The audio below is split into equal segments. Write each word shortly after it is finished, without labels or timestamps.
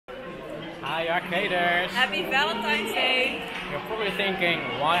Hi arcaders! Happy Valentine's Day! You're probably thinking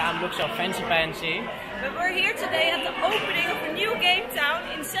why I look so fancy. But we're here today at the opening of a new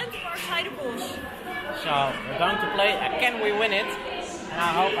Gametown in Centerparcs, Heijderbos. So we're going to play a Can We Win It? And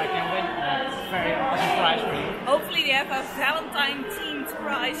I hope I can win a very awesome prize for you. Hopefully they have a Valentine themed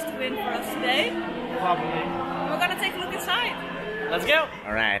prize to win for us today. Probably. We're gonna take a look inside. Let's go!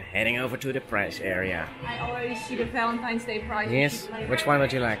 Alright, heading over to the prize area. I already see the Valentine's Day prize. Yes, which one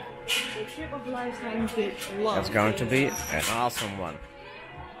would you like? The trip of lifetime big love. That's going to be an awesome one.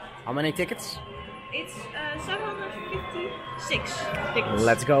 How many tickets? It's 756 tickets.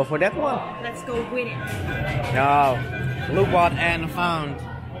 Let's go for that one. Let's go win it. No, look what Anne found.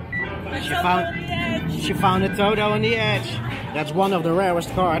 She found a Toto on the edge. That's one of the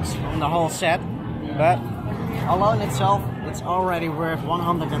rarest cards in the whole set. But alone itself, it's already worth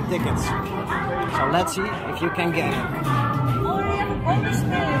 100 tickets. So let's see if you can get it. Already have a bonus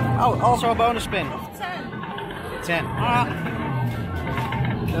spin. Oh, also a bonus spin. 10. 10.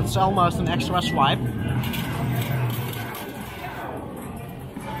 That's almost an extra swipe.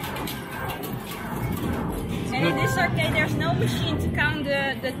 And in this arcade there's no machine to count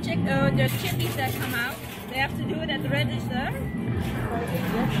the chippies that come out. They have to do it at the register.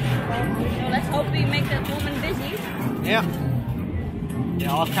 So let's hope we make that woman busy. Yeah. They're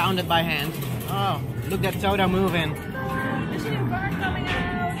all counted by hand. Oh, look at Toto moving. I see a card coming out.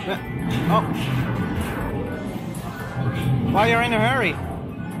 Oh. Why you're in a hurry?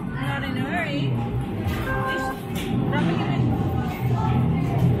 I'm not in a hurry. Just rubbing it in.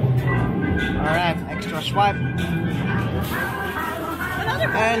 Alright, extra swipe.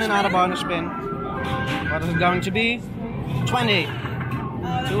 And another bonus spin. What is it going to be? 20.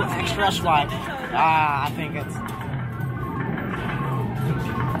 Two extra swipe. Ah, I think it's...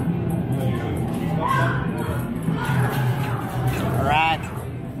 Alright.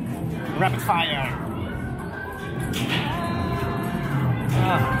 Rapid fire.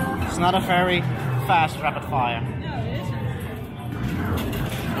 It's not a very fast rapid fire. No, it isn't.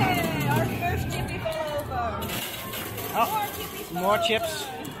 Hey, our first chippy fell over. More chips.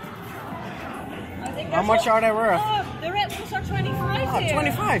 I think How much are they worth? Oh, the red ones are 25 Oh, here.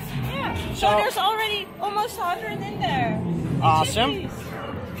 25. Yeah. So there's already almost 100 in there. Awesome.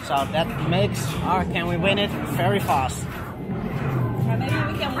 Chippies. So that makes our Can We Win It very fast. Or maybe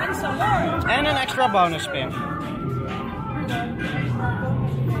we can win some more. And an extra bonus spin.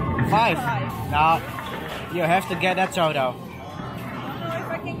 5. Now, you have to get that Toto. I don't know if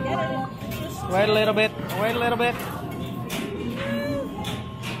I can get it. Just Wait a little bit. Wait a little bit.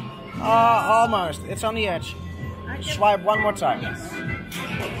 Almost. It's on the edge. Swipe one more time. Yes.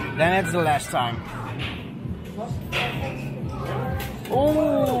 Then it's the last time.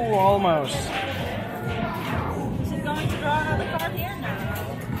 Oh, almost. Is it going to draw another card here? No.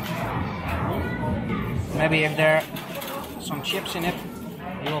 Maybe if there are some chips in it,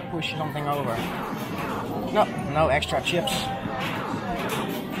 you will push something over. No, no extra chips.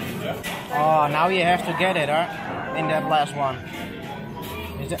 Oh, now you have to get it, huh? In that last one.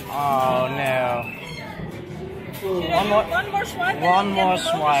 Is it? Oh no. One more swipe. One more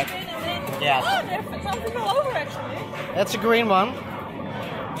swipe. Yes. Oh, there's something all over actually. That's a green one.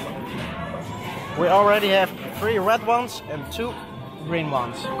 We already have 3 red ones and 2 green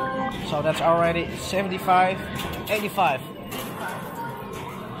ones. So that's already 75, 85.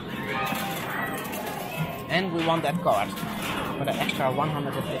 And we want that card for the extra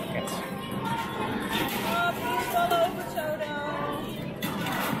 100 tickets. Oh, please fall over, Toto.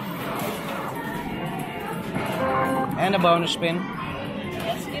 And a bonus spin.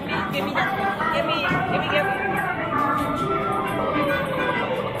 Yes, give me that. Give me.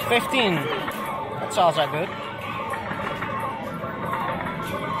 15. That's also good.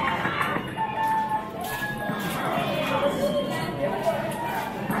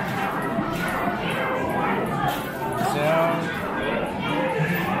 So,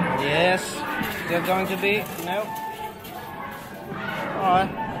 yes, still going to be, no. Oh,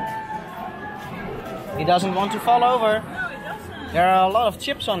 he doesn't want to fall over. No, it doesn't. There are a lot of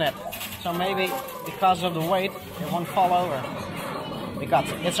chips on it, so maybe because of the weight, it won't fall over.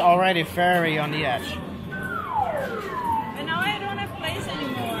 Because it's already very on the edge. And now I don't have place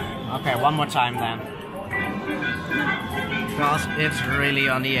anymore. Okay, one more time then. Because it's really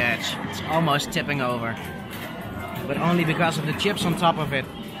on the edge. It's almost tipping over. But only because of the chips on top of it.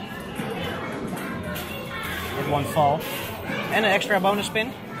 It won't fall. And an extra bonus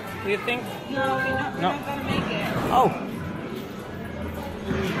spin, do you think? No, we're not gonna make it. Oh!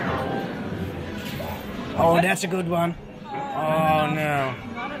 Oh, that's a good one. Oh no.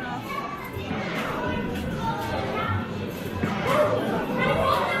 Not enough.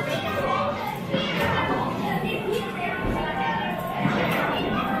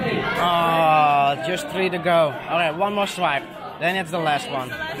 just 3 to go. Okay, one more swipe. Then it's the last one.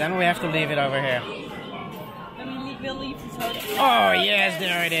 Then we have to leave it over here. We'll leave this hotel. Oh yes,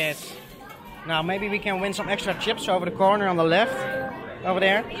 there it is. Now maybe we can win some extra chips over the corner on the left. Over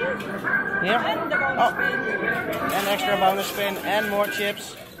there. Yeah. And the bonus spin. And extra bonus spin and more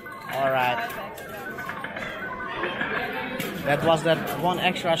chips. Alright. That was that one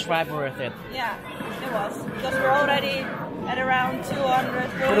extra swipe worth it. Yeah, it was. Because we're already at around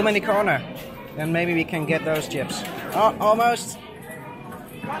 200. Put them in the corner. Then maybe we can get those chips. Oh, almost.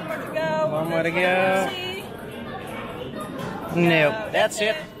 One more to go. One more to go. No, that's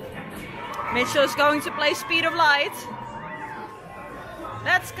it. Mitchell is going to play Speed of Light.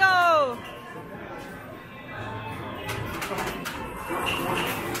 Let's go!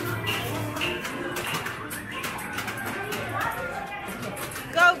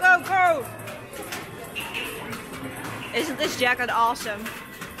 Go, go, go! Isn't this jacket awesome?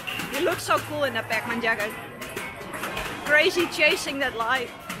 You look so cool in that Pac-Man jacket. Crazy chasing that light.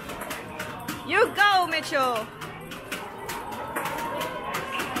 You go, Mitchell!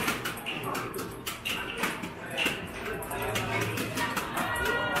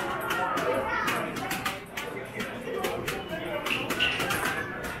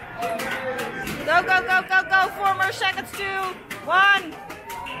 Go, go, go, go, go! 4 more seconds, 2, 1.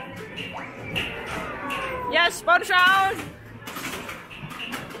 Yes, bonus round.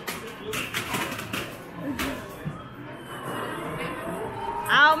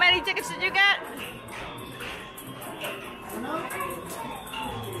 How many tickets did you get?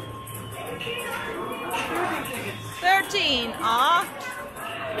 $13. Aw.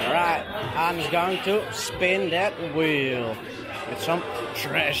 Alright, I'm going to spin that wheel with some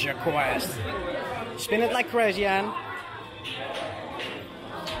treasure quest. Spin it like crazy, Anne.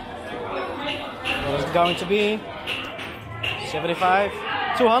 What is it going to be? 75?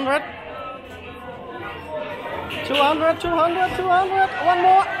 200? 200, 200, 200, one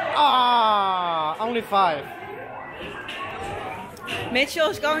more! Ah, only 5. Mitchell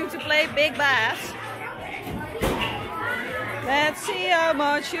is going to play Big Bass. Let's see how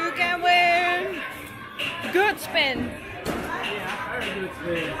much you can win. Good spin. Yeah, very good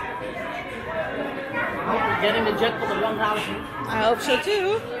spin. I hope you're getting the jackpot at 1,000. I hope so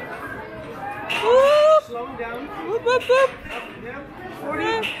too. Whoop. Slowing down. Whoop, whoop, whoop. Yeah.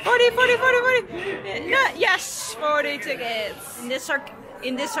 40, 40, 40. No, yes, 40 tickets.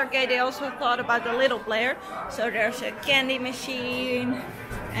 In this arcade, they also thought about the little player. So there's a candy machine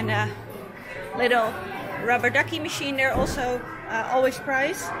and a little rubber ducky machine. They're also always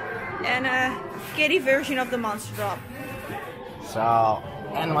priced, and a kiddie version of the monster drop. So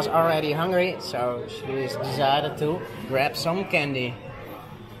Anne was already hungry, so she's decided to grab some candy.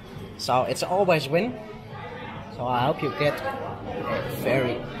 So it's always win. So I hope you get a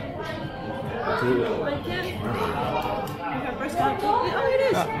very good. Oh, it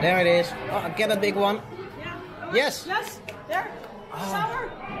is. Oh, there it is. Oh, get a big one. Yeah. Yes. Yes. There. Sour.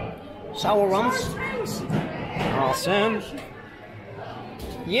 Sour ones. Awesome.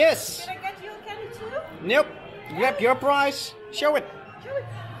 Yes. Can I get you a candy too? Nope. Grab your prize. Show it. Show it.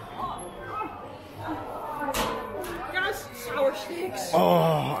 Yes, sour sticks. Oh,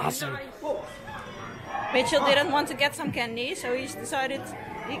 awesome. Mitchell didn't want to get some candy, so he's decided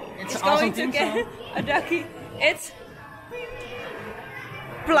he's awesome going to thing, get a ducky. It's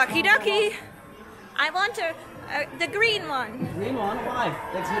Plucky Ducky. I want the green one. Green one? Why?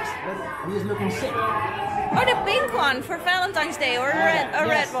 He is looking sick. Or the pink one for Valentine's Day, or a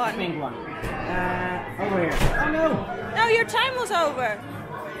red one. The pink one. Over here. Oh no! No, your time was over.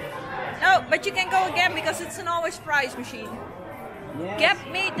 No, but you can go again because it's an always prize machine. Yes. Get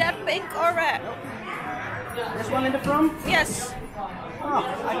me that pink or red. This one in the front? Yes. Oh,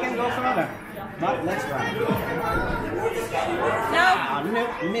 I can go further. But let's try. No, Oh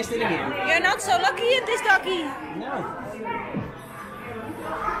no, missed it again. you're not so lucky in this ducky. No.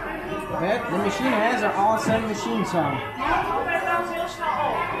 But the machine has an awesome machine song.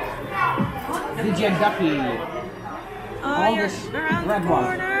 DJ Ducky. Oh, On you're this around red the one.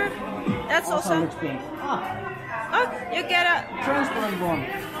 corner. That's Also also. looks pink. Ah, Oh, you get a. transparent one.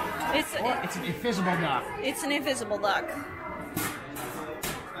 It's Or it's an invisible duck. it's an invisible duck.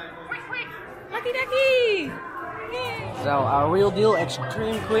 Lucky ducky. Yay. So our Wheel Deal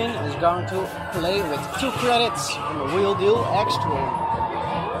Extreme Queen is going to play with 2 credits on the Wheel Deal Extreme.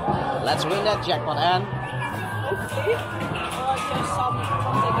 Let's win that jackpot, Anne. Okay. Just some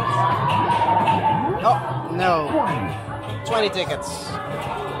tickets. Oh, no. 20 tickets.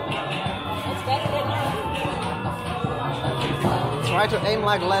 Let's get it in there. Try to aim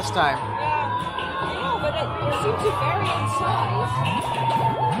like last time. Yeah. No, but it seems to vary in size.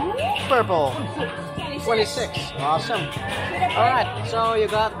 purple? 26. Awesome. Alright, so you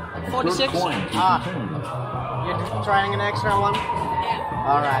got 46. You're trying an extra one? Yeah.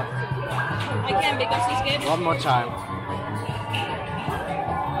 Alright. I can because he's gave One more time.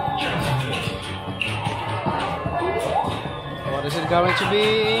 What is it going to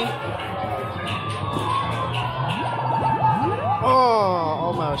be? Oh,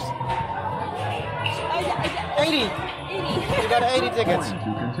 almost. 80! You got 80 tickets.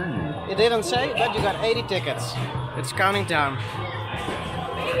 It didn't say, but you got 80 tickets. It's counting down.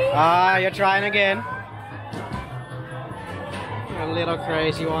 Ah, you're trying again. A little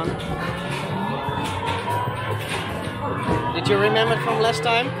crazy one. Did you remember from last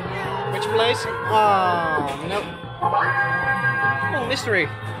time? Which place? Oh, nope. Oh, mystery.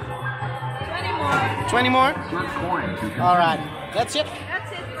 20 more? 20 more? Alright, that's it.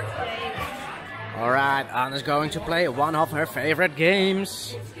 That's it for today. Alright, Anna's going to play one of her favorite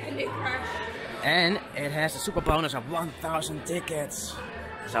games. And it has a super bonus of 1,000 tickets.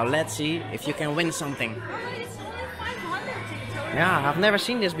 So let's see if you can win something. Oh, it's only 500 tickets. Yeah, I've never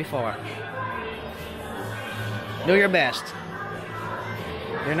seen this before. Do your best.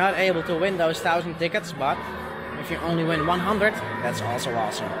 You're not able to win those 1,000 tickets, but if you only win 100, that's also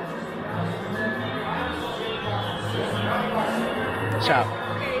awesome. So,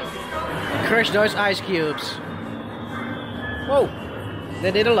 crush those ice cubes. Whoa,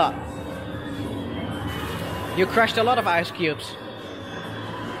 they did a lot. You crushed a lot of ice cubes.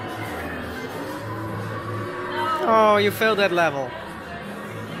 Oh, you failed that level.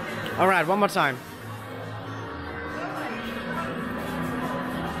 Alright, one more time.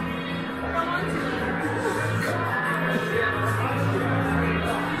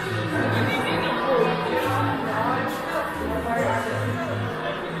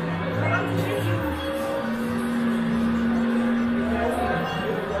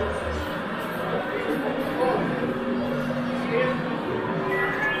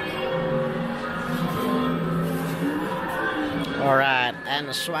 Alright, and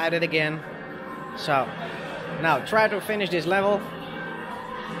swipe it again. So, now try to finish this level.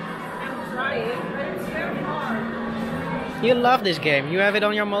 I'm trying, but it's very hard. You love this game, you have it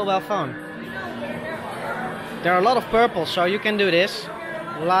on your mobile phone. There are a lot of purples, so you can do this.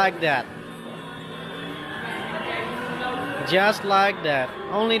 Like that. Just like that.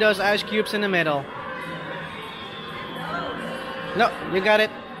 Only those ice cubes in the middle. No, you got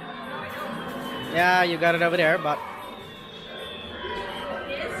it. Yeah, you got it over there, but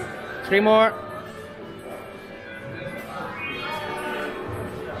 3 more.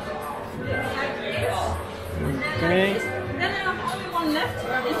 Okay. Then I have only one left. So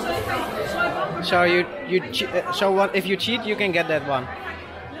if I swipe up. So what if you cheat? You can get that one.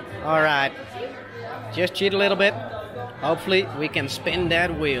 All right. Just cheat a little bit. Hopefully we can spin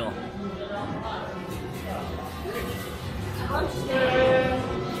that wheel.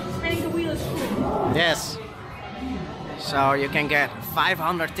 Spinning the wheel is cool. Yes. So you can get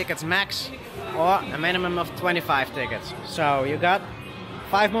 500 tickets max or a minimum of 25 tickets. So you got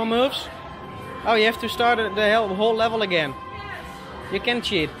 5 more moves. Oh, you have to start the whole level again. You can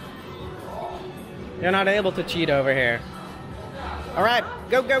cheat. You're not able to cheat over here. Alright,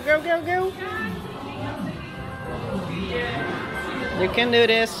 go, go, go, go, go. You can do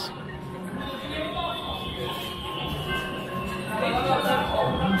this.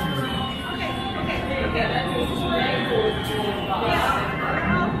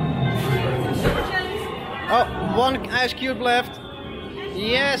 Oh, 1 ice cube left.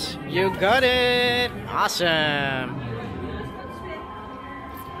 Yes, you got it. Awesome.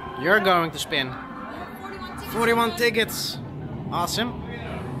 You're going to spin 41 tickets. Awesome.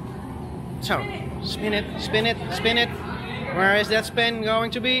 So, spin it, spin it, spin it. Where is that spin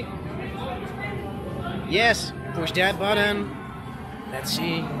going to be? Yes, push that button. Let's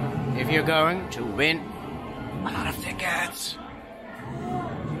see if you're going to win a lot of tickets.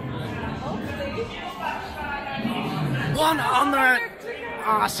 100!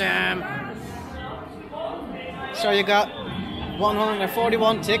 Awesome! So you got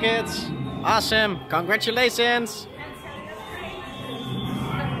 141 tickets. Awesome! Congratulations!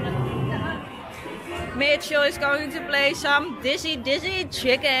 Mitchell is going to play some Dizzy Dizzy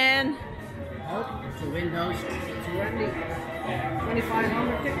Chicken. To win those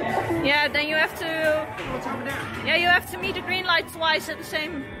 2,500 tickets. Yeah, then you have to. What's over there? Yeah, you have to meet the green light twice at the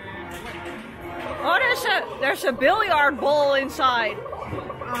same. Oh, there's a billiard ball inside.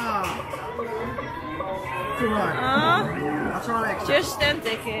 Ah. Too hard. That's all extra. Just 10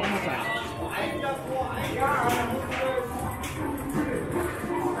 tickets.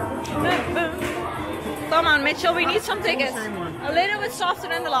 Come on, Mitchell, we need some tickets. A little bit softer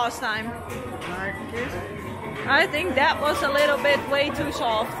than the last time. Like this? I think that was a little bit way too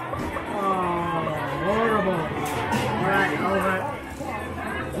soft. Oh, horrible. Alright,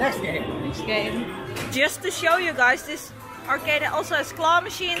 over. Next game. Next game. Just to show you guys, this arcade also has claw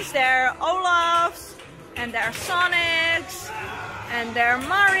machines. There are Olafs, and there are Sonics, and there are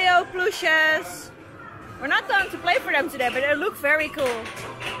Mario plushes. We're not going to play for them today, but they look very cool.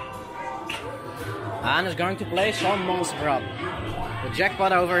 Anne is going to play some Monster Drop. The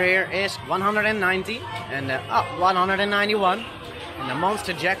jackpot over here is 190 and 191. And the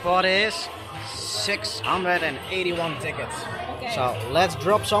monster jackpot is 681 tickets. Okay. So let's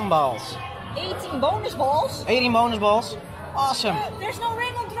drop some balls. 18 bonus balls? 18 bonus balls. Awesome. There's no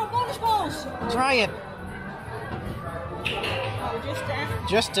ring on drop bonus balls. Try it. Oh, just 10.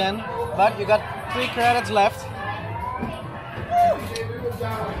 Just 10. But you got 3 credits left.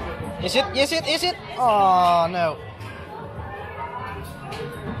 Is it? Is it? Is it? Oh no.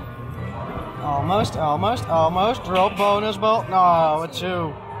 Almost, almost, almost. Drop bonus ball. No, a 2.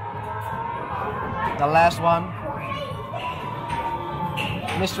 The last one.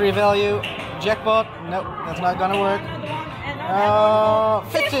 Mystery value. Jackpot. Nope, that's not gonna work.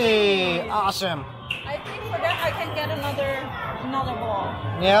 50. Awesome. I think for that I can get another ball.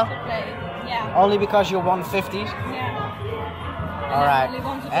 Yeah? To play. Yeah. Only because you won 50. Yeah. Alright.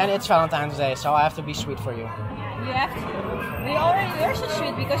 And it's Valentine's Day, so I have to be sweet for you. You have to. You're so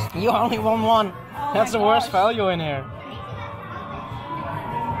sweet because you only won 1. Oh, that's the worst value in here.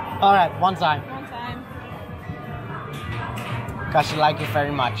 Alright, one time. One time. Because she likes you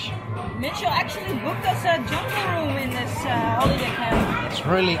very much. Mitchell actually booked us a jungle room in this holiday camp. It's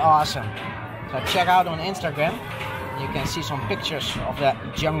really awesome. So check out on Instagram. You can see some pictures of that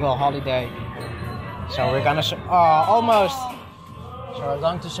jungle holiday. So we're gonna almost. So we're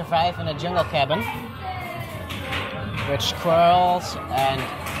going to survive in a jungle cabin with squirrels and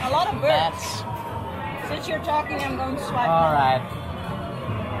a lot of birds. bats. Since you're talking, I'm going to swipe. Alright.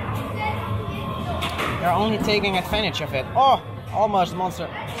 You're only taking advantage of it. Oh, almost monster.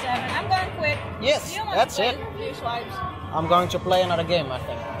 7. I'm going to quit. Yes, that's it. Few swipes. I'm going to play another game, I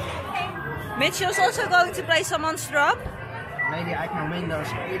think. Mitchell's also going to play some Monster Drop. Maybe I can win those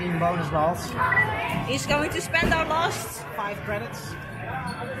 18 bonus balls. He's going to spend our last 5 credits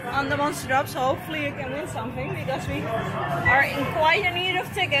on the Monster Drop, so hopefully you can win something because we are in quite a need of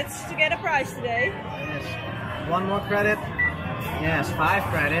tickets to get a prize today. Yes. 1 more credit. Yes, 5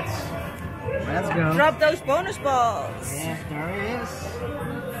 credits. Let's go. Drop those bonus balls. Yes, there it is.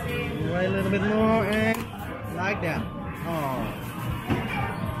 Wait a little bit more and like that. Oh.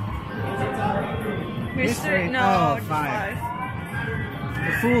 Mystery? No, Oh, just 5.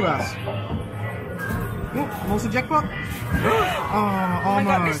 You fooled us. Oh, monster jackpot. Oh, almost.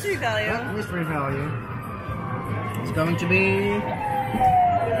 I got mystery value. Got mystery value. It's going to be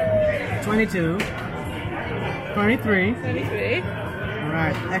 22, 23. 23.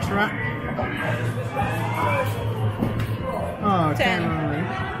 Alright, extra. Oh, 10 only.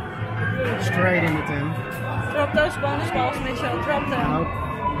 Straight into 10. Drop those bonus balls, Mitchell. Drop them. Nope.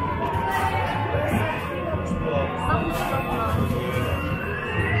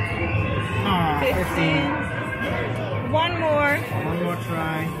 Oh, 15. 1 more. 1 more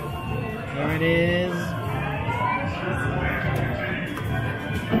try. There it is.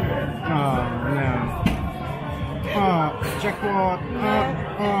 Oh, no. Oh, jackpot. No.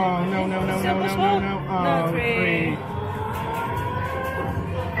 Oh, no, no, no, no, no, no, no. Oh, No, 3.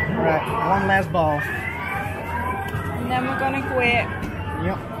 Alright, 1 last ball. And then we're gonna quit.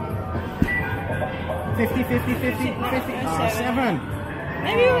 Yep. 50, 50, 50, 50. Oh, 7.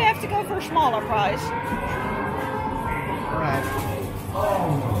 Maybe we have to go for a smaller prize. Alright.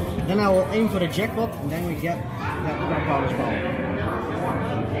 Then I will aim for the jackpot and then we get that bonus ball.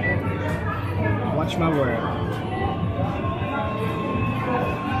 Watch my word.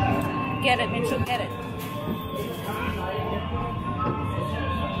 Get it, Mitchell, get it.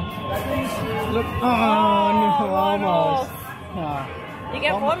 Look. Oh, no, almost. Oh. You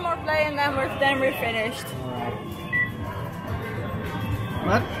get 1 more play and then we're finished. Alright.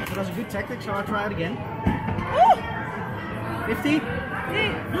 But it was a good tactic, so I'll try it again. Woo! 50? 4.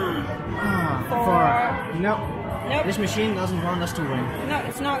 Nope. Nope. This machine doesn't want us to win. No,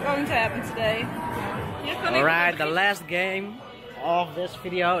 it's not going to happen today. Alright, the last game of this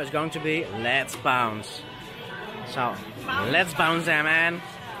video is going to be Let's Bounce. So, let's bounce there, man.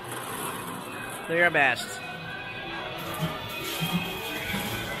 Do your best.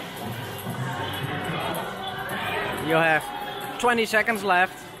 You have 20 seconds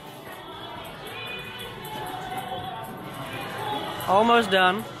left. Almost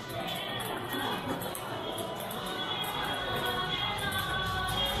done.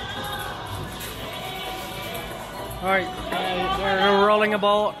 Alright, you're rolling a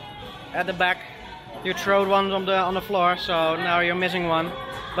ball at the back. You throwed one on the floor, so now you're missing one.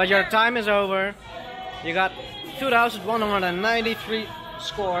 But your time is over. You got 2,193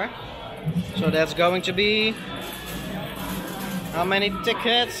 score. So that's going to be how many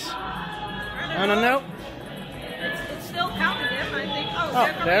tickets? I don't know. It's still counting them, I think. Oh,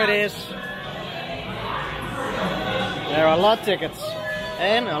 there it is. There are a lot of tickets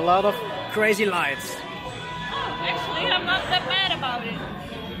and a lot of crazy lights. Oh, actually, I'm not that mad about it.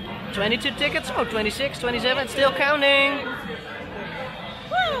 22 tickets? Oh, 26, 27, still counting. Woo!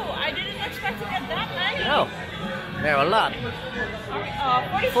 I didn't expect to get that many. No, there are a lot.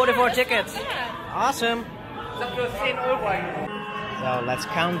 44 tickets. Awesome. So let's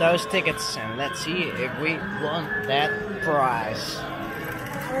count those tickets and let's see if we won that prize.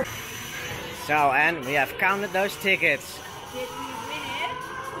 So, and we have counted those tickets. Did we win it?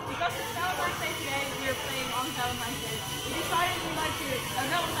 Because it's Valentine's Day today, we are playing on Valentine's Day. We decided we'd like to a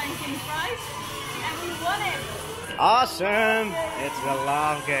Valentine's Day prize, and we won it! Awesome! It's the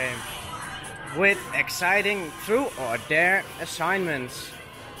love game. With exciting true or dare assignments.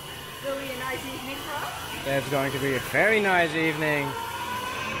 Will be a nice evening for us. That's going to be a very nice evening. So,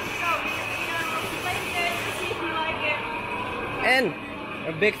 we are going to play today to see if you like it. And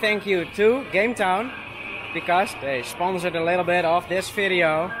a big thank you to Gametown, because they sponsored a little bit of this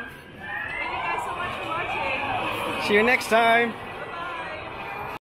video. Thank you guys so much for watching. See you next time!